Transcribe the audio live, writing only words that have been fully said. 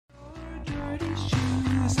Fighting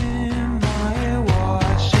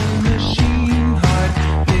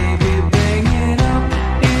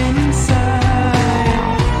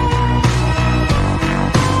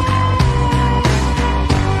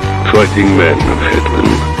men of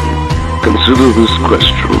Hetland, consider this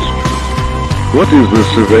question. What is the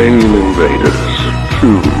Sylvanian invader's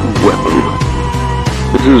true weapon?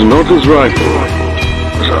 It is not his rifle,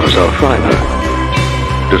 as ours are finer.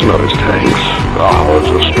 It is not his tanks, ours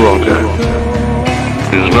are stronger.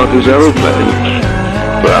 It is not his aeroplanes,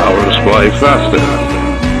 but ours fly faster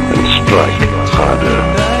and strike harder.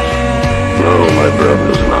 No, my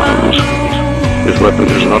brothers in arms, his weapon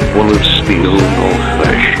is not one of steel nor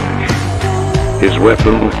flesh. His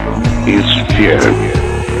weapon is fear.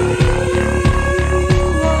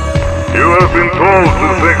 You have been told to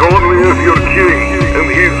think only of your king and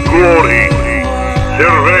his glory.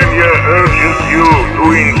 Sylvania urges you to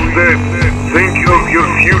instead think of your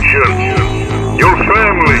future, your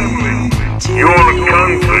family, your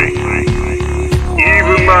country.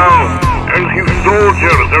 Even now, as his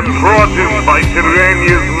soldiers are trodden by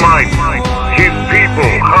Sylvania's might, his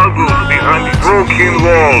people huddled behind broken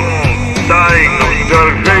walls, dying of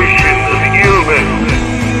starvation and illness.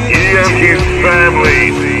 He and his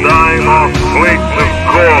family dine off plates of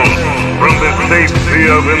gold from the safety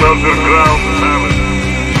of an underground